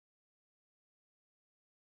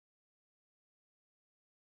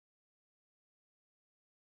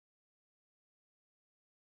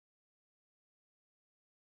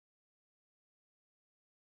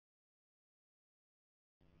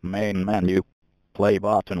Main menu. Play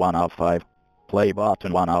button 1 of 5. Play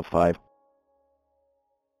button 1 of 5.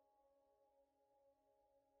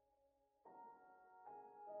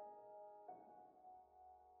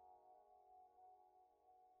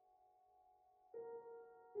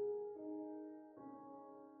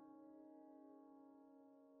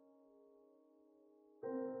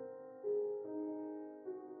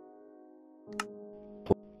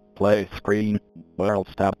 Play screen.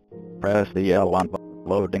 Worlds tab. Press the L1 button.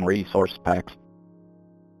 Loading resource packs.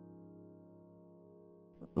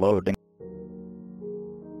 Loading.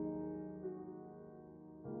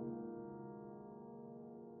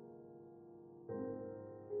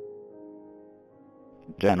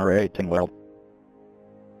 Generating world.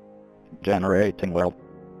 Generating world.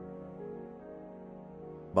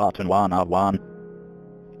 Button 1 of 1.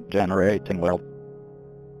 Generating world.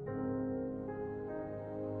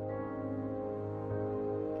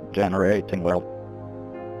 Generating world.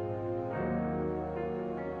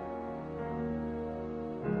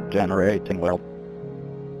 Generating world.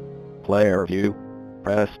 Player view.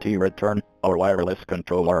 Press T return or wireless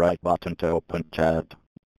controller right button to open chat.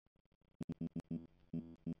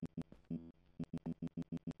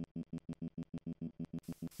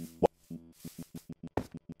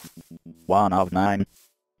 One of 9.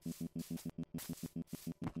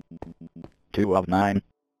 2 of 9.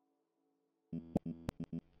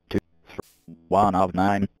 1 of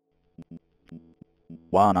 9.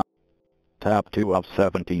 1 of. Tab 2 of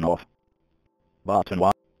 17 off. Button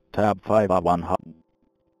 1. Tab 5 of 1 hot.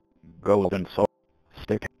 Golden sword.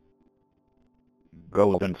 Stick.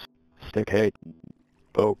 Golden stick 8.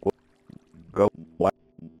 Oak. Go. White.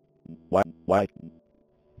 White.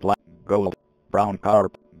 Black. Gold. Brown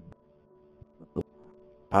carp.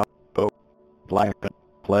 Oak. Black.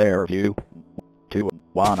 Player view. 2.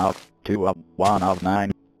 1 of. 2 of. 1 of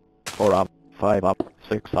 9. 4 of. 5 of.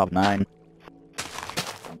 6 of 9.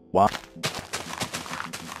 1.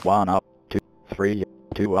 1 of. 2. 3.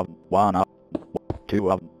 2 of. 1 of.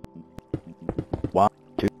 2 of. 1.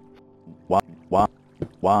 2. 1. 1.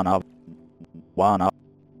 1 of. 1 of.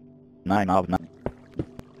 9 of 9.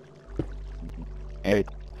 8.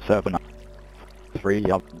 7 of.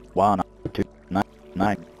 3 of. 1 of. 2. 9.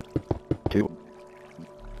 9. 2.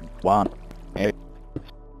 1. 8.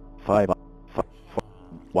 5 of.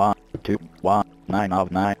 1. 2. 1. 9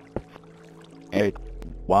 of 9. 8.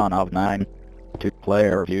 1 of 9. 2.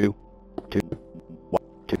 Player view. 2. 1.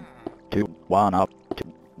 2. 2. 1 of.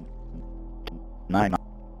 2. 9 of.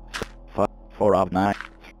 5. 4 of 9.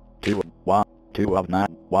 2. 1. 2 of 9.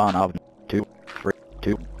 1 of 2. 3.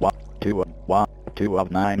 2. 1. 2 of 1. 2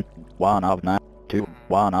 of 9. 1 of 9. 2.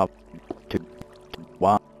 1 of 2.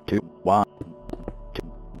 1. 2. 1. 2.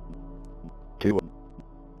 2.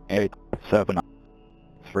 8. 7 of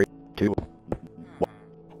 3. 2.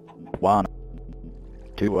 1.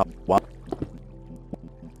 2 of 1.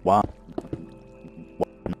 1.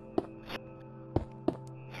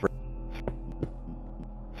 3.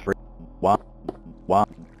 3. 1. 1.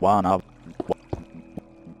 1 of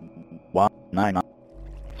 1. 9 of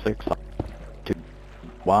 6 of 2.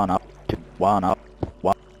 1 of 2. 1 of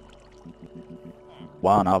 1.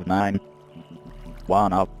 1 of 9.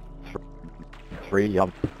 1 of 3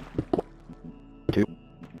 of 2.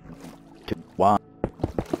 2. 1.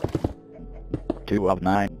 2 of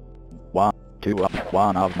 9. 1. 2 of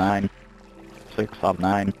 1 of 9. 6 of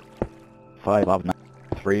 9. 5 of 9.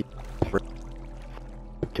 3. 3.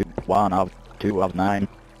 2. 1 of 2 of 9.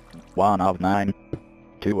 1 of 9.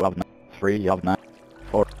 2 of 9. 3 of 9.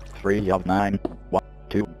 4. 3 of 9. 1.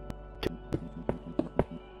 2. 2.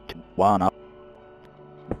 1 of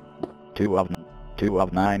 2 of 2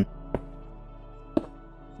 of 9.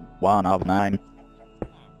 1 of 9.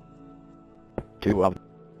 2 of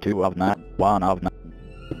 2 of 9. 1 of 9.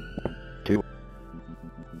 2.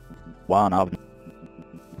 1 of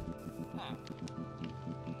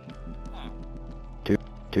 2.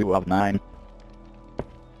 2 of 9.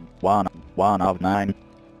 1. 1 of 9.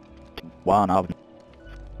 1 of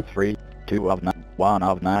 3. 2 of 9. 1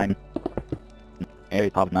 of 9.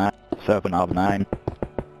 8 of 9. 7 of 9.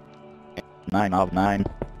 9 of 9.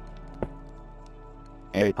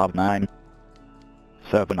 8 of 9.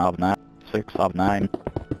 7 of 9. 6 of 9.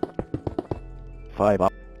 5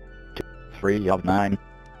 of 2. 3 of 9.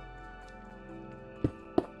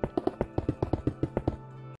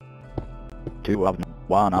 2 of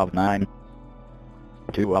 1 of 9.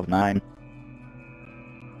 2 of 9.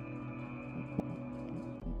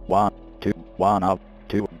 1. 2. 1 of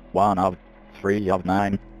 2. 1 of 3 of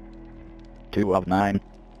 9. 2 of 9.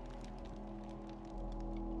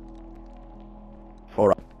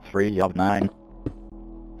 4 of 3 of 9.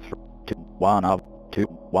 2. 1 of 2.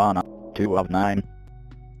 1 of 2 of 9.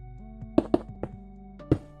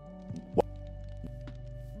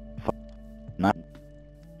 9.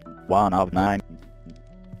 1 of 9.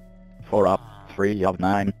 4 of 3 of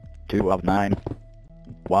 9. 2 of 9.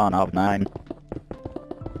 1 of 9.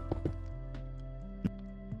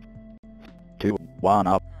 2. 1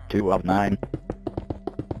 of 2 of 9.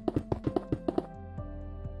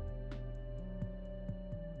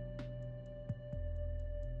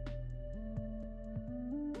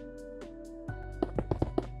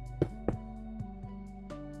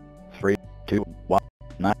 3, 2, 1,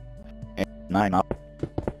 9, 8, 9 up,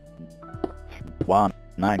 1,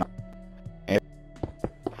 9 up, 8,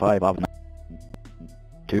 5 of 9,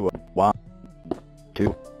 2, 1,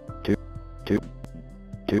 2, 2, 2,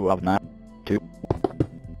 2 of 9, 2,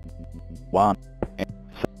 1, 8,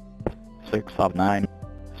 6 of 9,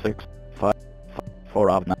 6, 5, 4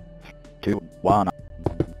 of 9, 2, 1,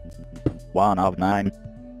 1 of 9,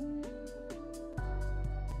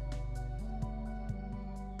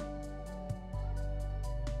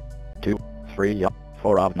 2, 3,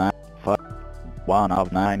 4 of 9, 5, 1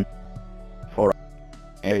 of 9, 4,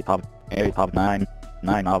 8 of 9,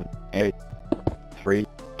 9 of 8, 3,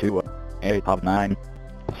 2, 8 of 9,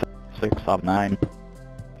 6 of 9,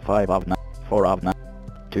 5 of 9, 4 of 9,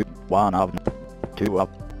 2, 1 of 2 of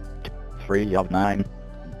 3 of 9,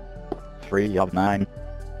 3 of 9,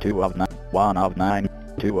 2 of 9, 1 of 9,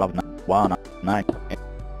 2 of 9, 1 of 9,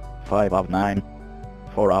 5 of 9,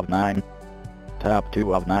 4 of 9, tap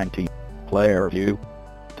 2 of 19, player view,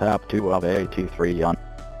 tap 2 of 83 on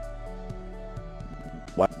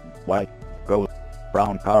white, gold,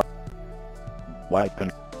 brown card, white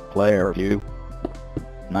player view,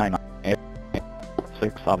 9 of 8,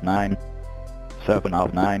 6 of 9, 7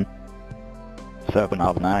 of 9, 7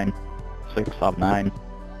 of 9, 6 of 9,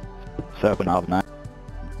 7 of 9,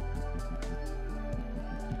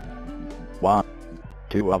 1,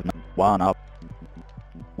 2 of 9, 1 of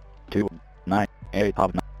 2, 9, 8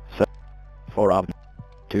 of 9, 7, 4 of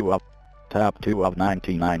 2 of, tap 2 of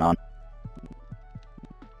 99 on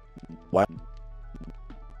white,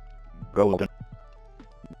 golden,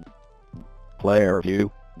 player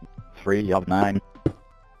view, 3 of 9,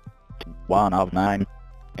 1 of 9,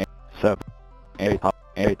 8, 7, 8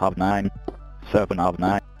 of 9, 7 of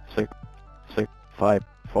 9, 6, 5,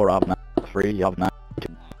 4 of 9, 3 of 9,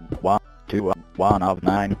 1, 2 of 1 of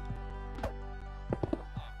 9,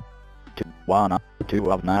 1 of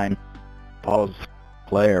 2 of 9, pause,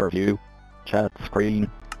 player view, chat screen,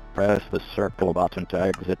 press the circle button to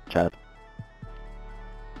exit chat,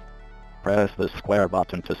 press the square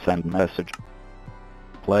button to send message,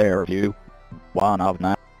 player view, 1 of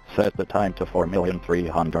 9, set the time to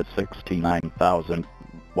 4,369,000,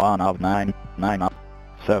 1 of 9, 9 of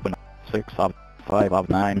 7, 6 of 5 of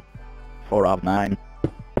 9, 4 of 9,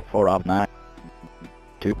 4 of 9,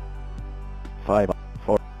 2, 5 of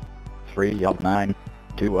 4, 3 of 9,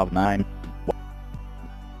 2 of 9,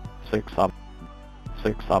 6 of